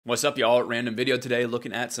What's up, y'all? Random video today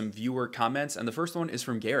looking at some viewer comments, and the first one is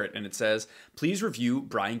from Garrett, and it says, please review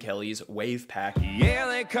Brian Kelly's Wave Pack. Yeah,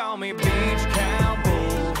 they call me Beach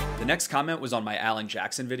Cowboy. The next comment was on my Alan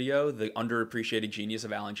Jackson video, the underappreciated genius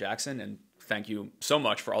of Alan Jackson, and thank you so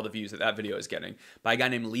much for all the views that video is getting, by a guy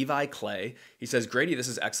named Levi Clay. He says, Grady, this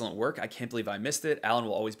is excellent work. I can't believe I missed it. Alan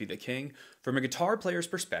will always be the king. From a guitar player's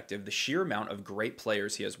perspective, the sheer amount of great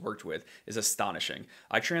players he has worked with is astonishing.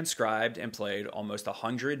 I transcribed and played almost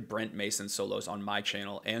 100 Brent Mason solos on my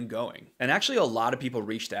channel and going. And actually a lot of people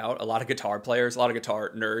reached out, a lot of guitar players, a lot of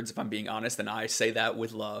guitar nerds, if I'm being honest, and I say that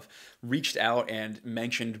with love, reached out and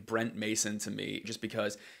mentioned Brent Mason to me just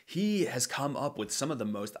because he has come up with some of the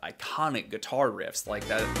most iconic guitar riffs like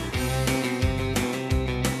that.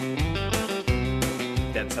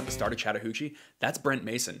 That's at the start of Chattahoochee. That's Brent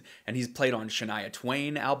Mason, and he's played on Shania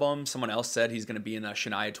Twain album. Someone else said he's going to be in a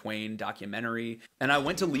Shania Twain documentary, and I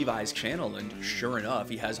went to Levi's channel, and sure enough,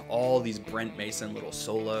 he has all these Brent Mason little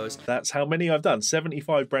solos. That's how many I've done,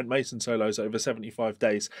 75 Brent Mason solos over 75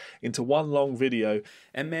 days into one long video.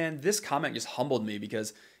 And man, this comment just humbled me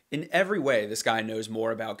because in every way, this guy knows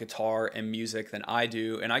more about guitar and music than I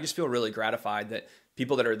do, and I just feel really gratified that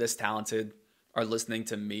people that are this talented are listening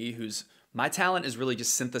to me, my talent is really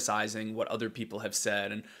just synthesizing what other people have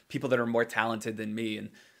said and people that are more talented than me. And,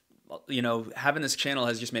 you know, having this channel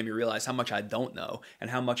has just made me realize how much I don't know and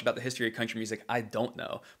how much about the history of country music I don't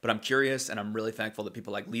know. But I'm curious, and I'm really thankful that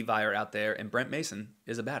people like Levi are out there, and Brent Mason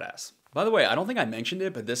is a badass. By the way, I don't think I mentioned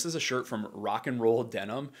it, but this is a shirt from Rock and Roll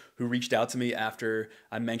Denim, who reached out to me after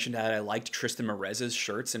I mentioned that I liked Tristan Merez's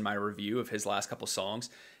shirts in my review of his last couple songs.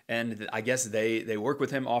 And I guess they work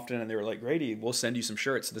with him often, and they were like, Grady, we'll send you some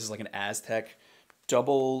shirts. So this is like an Aztec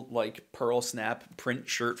double like pearl snap print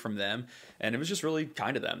shirt from them, and it was just really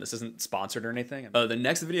kind of them. This isn't sponsored or anything. The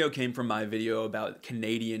next video came from my video about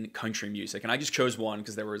Canadian country music, and I just chose one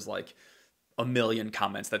because there was like a million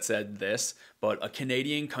comments that said this, but a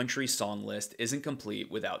Canadian country song list isn't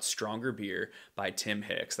complete without Stronger Beer by Tim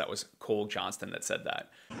Hicks. That was Cole Johnston that said that.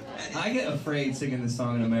 I get afraid singing this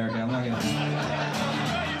song in America. I'm not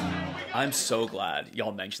gonna. I'm so glad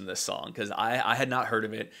y'all mentioned this song because I had not heard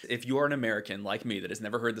of it. If you are an American like me that has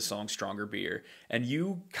never heard the song Stronger Beer and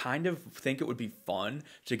you kind of think it would be fun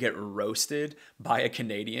to get roasted by a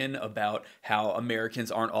Canadian about how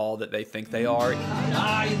Americans aren't all that they think they are.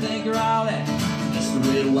 Ah, you think you're all that? Just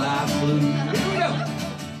the real life blue. Here we go.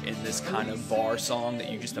 In this kind of bar song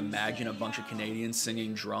that you just imagine a bunch of Canadians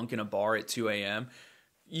singing drunk in a bar at 2 a.m.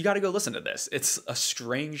 You got to go listen to this. It's a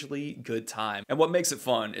strangely good time. And what makes it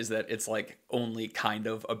fun is that it's like only kind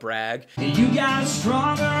of a brag. You got a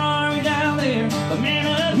stronger army down there, but man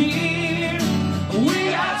up here,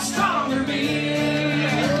 we got stronger beer.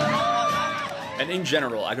 And in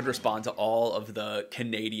general, I could respond to all of the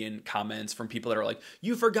Canadian comments from people that are like,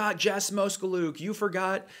 you forgot Jess Moskaluk, you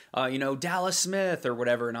forgot, you know, Dallas Smith or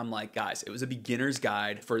whatever. And I'm like, guys, it was a beginner's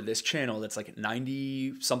guide for this channel that's like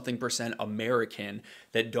 90-something% American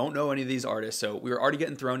that don't know any of these artists. So we were already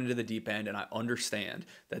getting thrown into the deep end, and I understand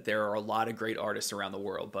that there are a lot of great artists around the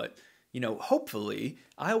world, but you know, hopefully,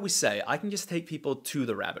 I always say, I can just take people to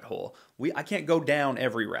the rabbit hole. I can't go down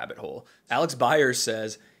every rabbit hole. Alex Byers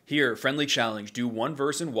says, here, friendly challenge, do one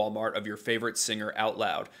verse in Walmart of your favorite singer out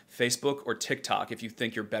loud, Facebook or TikTok if you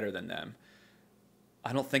think you're better than them.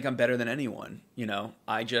 I don't think I'm better than anyone, you know,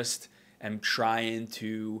 I just am trying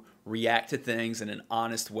to react to things in an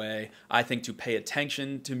honest way. I think to pay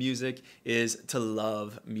attention to music is to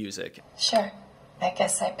love music. Sure, I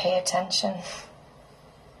guess I pay attention.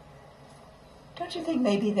 Don't you think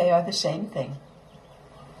maybe they are the same thing?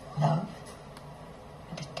 Love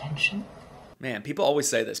and attention? Man, people always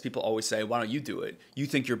say this. People always say, why don't you do it? You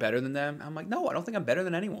think you're better than them? I'm like, no, I don't think I'm better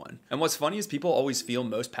than anyone. And what's funny is people always feel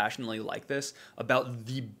most passionately like this about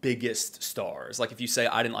the biggest stars. Like if you say,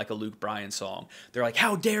 I didn't like a Luke Bryan song, they're like,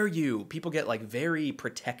 how dare you? People get like very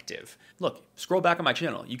protective. Look, scroll back on my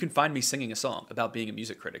channel. You can find me singing a song about being a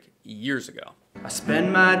music critic years ago. I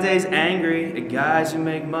spend my days angry at guys who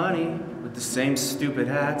make money with the same stupid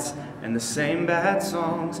hats and the same bad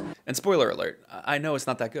songs. And spoiler alert, I know it's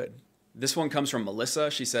not that good. This one comes from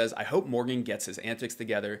Melissa. She says, I hope Morgan gets his antics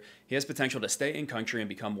together. He has potential to stay in country and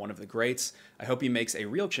become one of the greats. I hope he makes a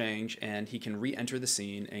real change and he can re-enter the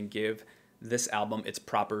scene and give this album its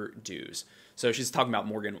proper dues. So she's talking about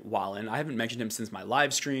Morgan Wallen. I haven't mentioned him since my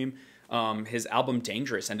live stream. His album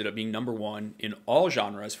Dangerous ended up being #1 in all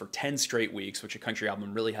genres for 10 straight weeks, which a country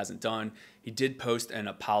album really hasn't done. He did post an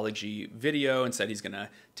apology video and said he's going to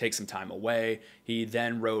take some time away. He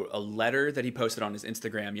then wrote a letter that he posted on his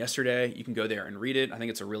Instagram yesterday. You can go there and read it. I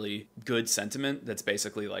think it's a really good sentiment that's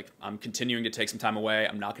basically like, I'm continuing to take some time away.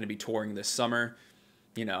 I'm not going to be touring this summer.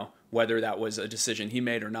 You know, whether that was a decision he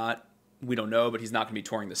made or not, we don't know, but he's not going to be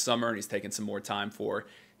touring this summer, and he's taking some more time for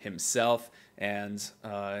himself. And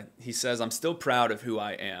he says, I'm still proud of who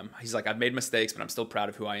I am. He's like, I've made mistakes, but I'm still proud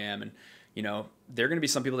of who I am. And, you know, there are going to be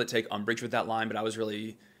some people that take umbrage with that line, but I was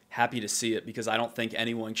really happy to see it because I don't think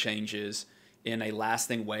anyone changes in a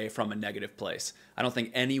lasting way from a negative place. I don't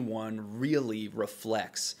think anyone really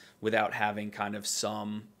reflects without having kind of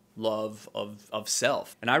some love of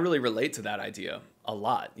self. And I really relate to that idea a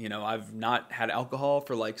lot. You know, I've not had alcohol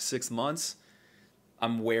for like 6 months.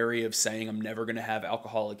 I'm wary of saying I'm never going to have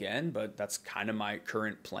alcohol again, but that's kind of my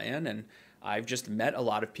current plan. And I've just met a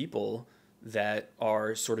lot of people that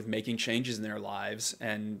are sort of making changes in their lives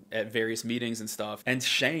and at various meetings and stuff. And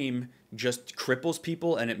shame just cripples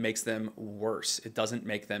people and it makes them worse. It doesn't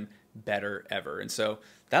make them better ever. And so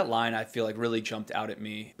that line I feel like really jumped out at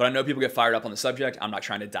me. But I know people get fired up on the subject. I'm not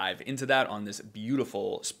trying to dive into that on this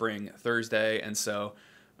beautiful spring Thursday. And so,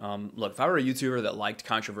 look, if I were a YouTuber that liked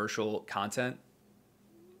controversial content,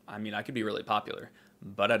 I mean, I could be really popular,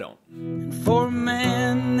 but I don't. And for a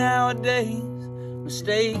man nowadays,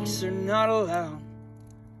 mistakes are not allowed.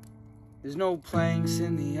 There's no planks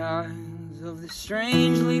in the eyes of the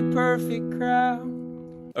strangely perfect crowd.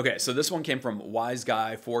 Okay, so this one came from Wise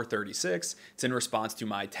Guy 436. It's in response to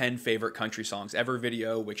my 10 favorite country songs ever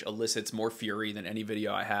video, which elicits more fury than any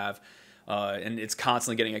video I have. And it's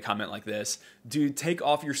constantly getting a comment like this. Dude, take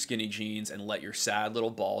off your skinny jeans and let your sad little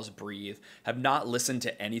balls breathe. Have not listened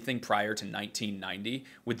to anything prior to 1990,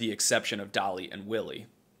 with the exception of Dolly and Willie,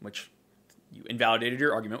 which you invalidated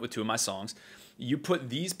your argument with 2 of my songs. You put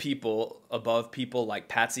these people above people like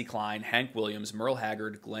Patsy Cline, Hank Williams, Merle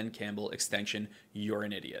Haggard, Glenn Campbell, Extension. You're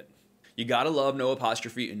an idiot. You gotta love no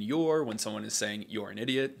apostrophe in your when someone is saying you're an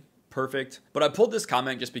idiot. Perfect. But I pulled this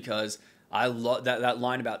comment just because I love that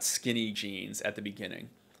line about skinny jeans at the beginning.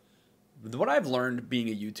 What I've learned being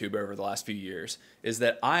a YouTuber over the last few years is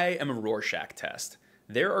that I am a Rorschach test.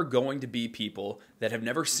 There are going to be people that have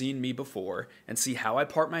never seen me before and see how I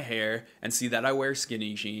part my hair and see that I wear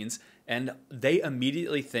skinny jeans, and they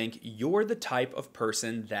immediately think you're the type of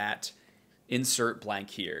person that insert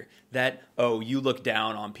blank here. That, oh, you look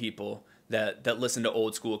down on people that listen to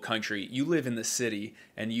old school country. You live in the city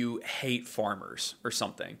and you hate farmers or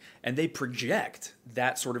something. And they project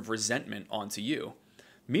that sort of resentment onto you.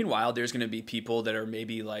 Meanwhile, there's going to be people that are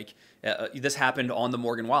maybe like, this happened on the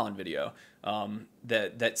Morgan Wallen video,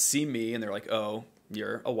 that see me and they're like, oh,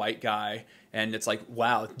 you're a white guy. And it's like,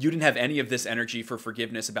 wow, you didn't have any of this energy for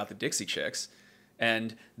forgiveness about the Dixie Chicks.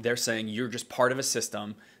 And they're saying you're just part of a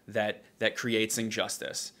system that creates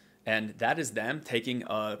injustice. And that is them taking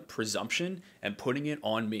a presumption and putting it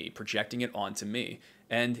on me, projecting it onto me.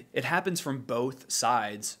 And it happens from both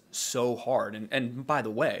sides so hard. And by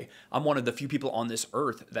the way, I'm one of the few people on this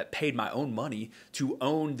earth that paid my own money to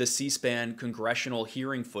own the C-SPAN congressional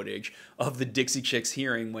hearing footage of the Dixie Chicks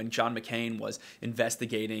hearing when John McCain was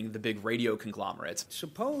investigating the big radio conglomerates.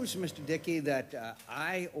 Suppose, Mr. Dickey, that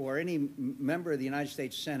I or any member of the United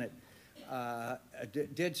States Senate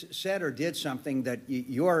said or did something that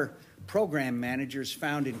your program managers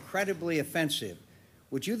found incredibly offensive.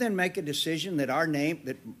 Would you then make a decision that our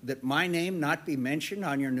name, that my name not be mentioned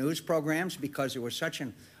on your news programs because there was such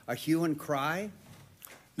a hue and cry?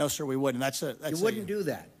 No, sir, we wouldn't. You wouldn't do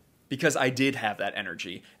that. Because I did have that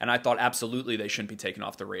energy, and I thought absolutely they shouldn't be taken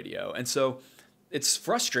off the radio. And so it's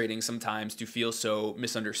frustrating sometimes to feel so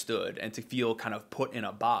misunderstood and to feel kind of put in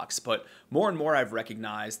a box. But more and more I've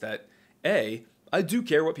recognized that, A, I do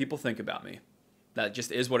care what people think about me. That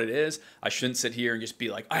just is what it is. I shouldn't sit here and just be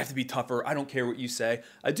like, I have to be tougher. I don't care what you say.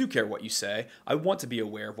 I do care what you say. I want to be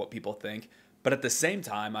aware of what people think. But at the same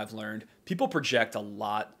time, I've learned people project a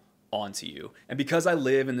lot onto you. And because I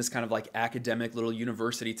live in this kind of like academic little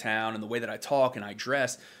university town and the way that I talk and I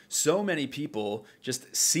dress, so many people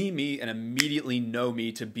just see me and immediately know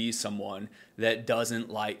me to be someone that doesn't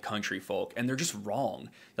like country folk. And they're just wrong.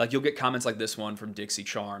 Like you'll get comments like this one from Dixie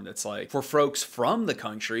Charm that's like, for folks from the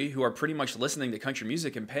country who are pretty much listening to country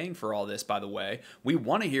music and paying for all this, by the way, we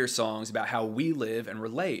want to hear songs about how we live and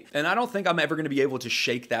relate. And I don't think I'm ever going to be able to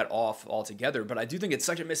shake that off altogether, but I do think it's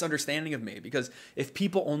such a misunderstanding of me, because if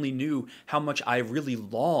people only knew how much I really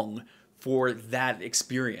long for that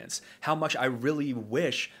experience, how much I really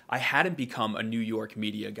wish I hadn't become a New York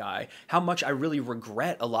media guy, how much I really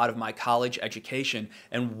regret a lot of my college education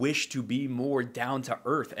and wish to be more down to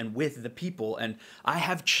earth and with the people. And I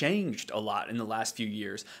have changed a lot in the last few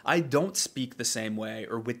years. I don't speak the same way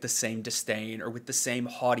or with the same disdain or with the same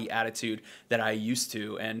haughty attitude that I used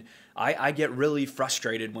to. And I get really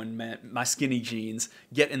frustrated when my skinny jeans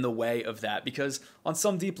get in the way of that, because on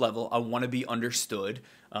some deep level, I want to be understood.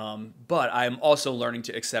 But I'm also learning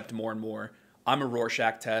to accept more and more. I'm a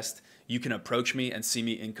Rorschach test. You can approach me and see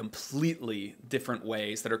me in completely different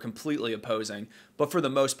ways that are completely opposing. But for the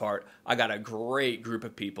most part, I got a great group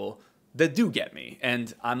of people that do get me,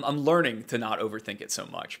 and I'm learning to not overthink it so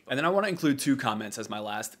much. And then I want to include 2 comments as my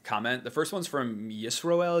last comment. The first one's from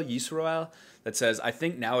Yisroel, that says, I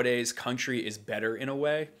think nowadays country is better in a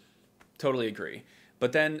way. Totally agree.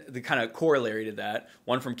 But then the kind of corollary to that,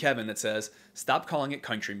 one from Kevin that says, stop calling it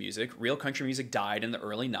country music. Real country music died in the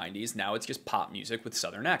early 90s. Now it's just pop music with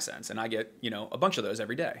Southern accents. And I get, a bunch of those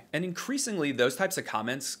every day. And increasingly, those types of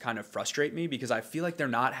comments kind of frustrate me because I feel like they're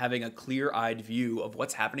not having a clear-eyed view of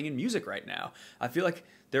what's happening in music right now. I feel like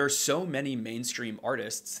there are so many mainstream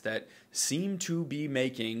artists that seem to be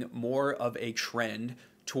making more of a trend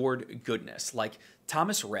toward goodness. Like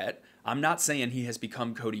Thomas Rhett, I'm not saying he has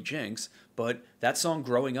become Cody Jinks, but that song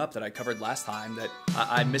Growing Up that I covered last time, that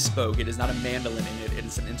I misspoke, it is not a mandolin in it, it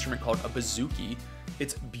is an instrument called a bouzouki.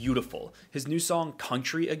 It's beautiful. His new song,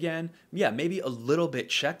 Country Again, yeah, maybe a little bit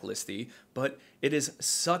checklisty, but it is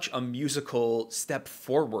such a musical step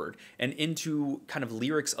forward and into kind of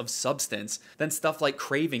lyrics of substance than stuff like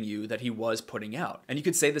Craving You that he was putting out. And you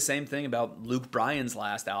could say the same thing about Luke Bryan's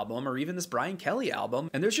last album or even this Brian Kelly album.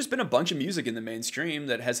 And there's just been a bunch of music in the mainstream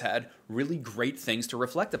that has had really great things to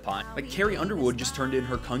reflect upon. Like Carrie Underwood just turned in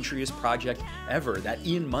her countryest project ever. That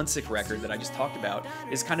Ian Munsick record that I just talked about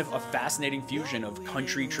is kind of a fascinating fusion of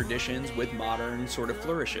country traditions with modern sort of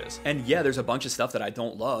flourishes. And yeah, there's a bunch of stuff that I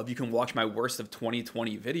don't love. You can watch my worst of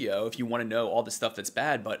 2020 video if you want to know all the stuff that's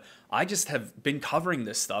bad, but I just have been covering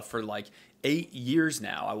this stuff for like 8 years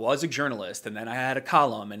now. I was a journalist, and then I had a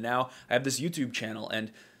column, and now I have this YouTube channel,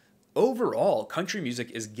 and overall, country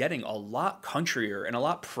music is getting a lot countryer and a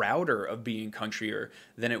lot prouder of being countryer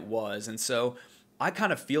than it was. And so I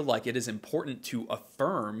kind of feel like it is important to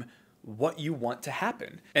affirm what you want to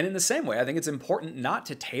happen. And in the same way, I think it's important not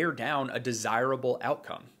to tear down a desirable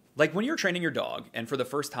outcome. Like when you're training your dog and for the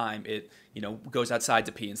first time it, goes outside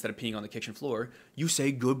to pee instead of peeing on the kitchen floor, you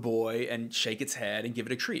say good boy and shake its head and give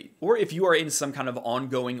it a treat. Or if you are in some kind of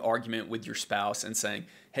ongoing argument with your spouse and saying,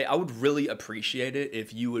 hey, I would really appreciate it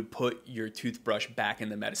if you would put your toothbrush back in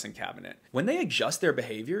the medicine cabinet. When they adjust their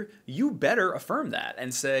behavior, you better affirm that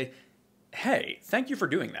and say, hey, thank you for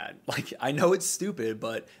doing that. Like, I know it's stupid,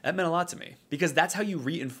 but that meant a lot to me. Because that's how you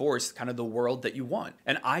reinforce kind of the world that you want.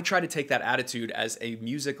 And I try to take that attitude as a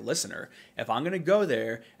music listener. If I'm going to go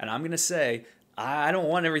there and I'm going to say, I don't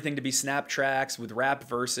want everything to be snap tracks with rap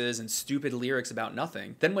verses and stupid lyrics about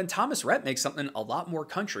nothing, then when Thomas Rhett makes something a lot more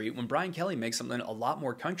country, when Brian Kelly makes something a lot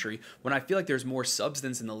more country, when I feel like there's more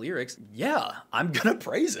substance in the lyrics, yeah, I'm going to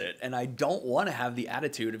praise it. And I don't want to have the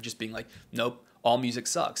attitude of just being like, nope, all music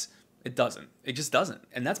sucks. It doesn't. It just doesn't.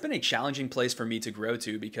 And that's been a challenging place for me to grow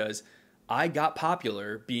to because I got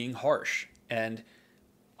popular being harsh. And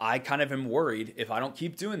I kind of am worried if I don't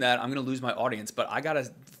keep doing that, I'm going to lose my audience. But I got to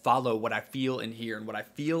follow what I feel in here. And what I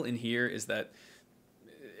feel in here is that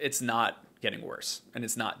it's not getting worse and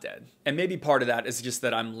it's not dead. And maybe part of that is just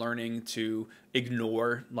that I'm learning to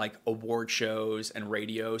ignore like award shows and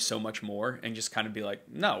radio so much more and just kind of be like,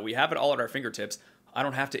 no, we have it all at our fingertips. I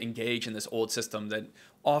don't have to engage in this old system that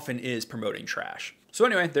often is promoting trash. So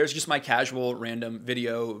anyway, there's just my casual random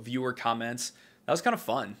video viewer comments. That was kind of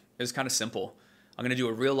fun. It was kind of simple. I'm going to do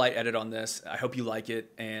a real light edit on this. I hope you like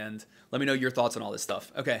it and let me know your thoughts on all this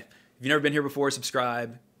stuff. Okay, if you've never been here before,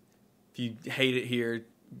 subscribe. If you hate it here,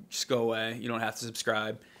 just go away. You don't have to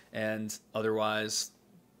subscribe. And otherwise,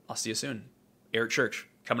 I'll see you soon. Eric Church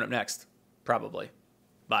coming up next, probably.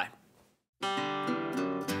 Bye.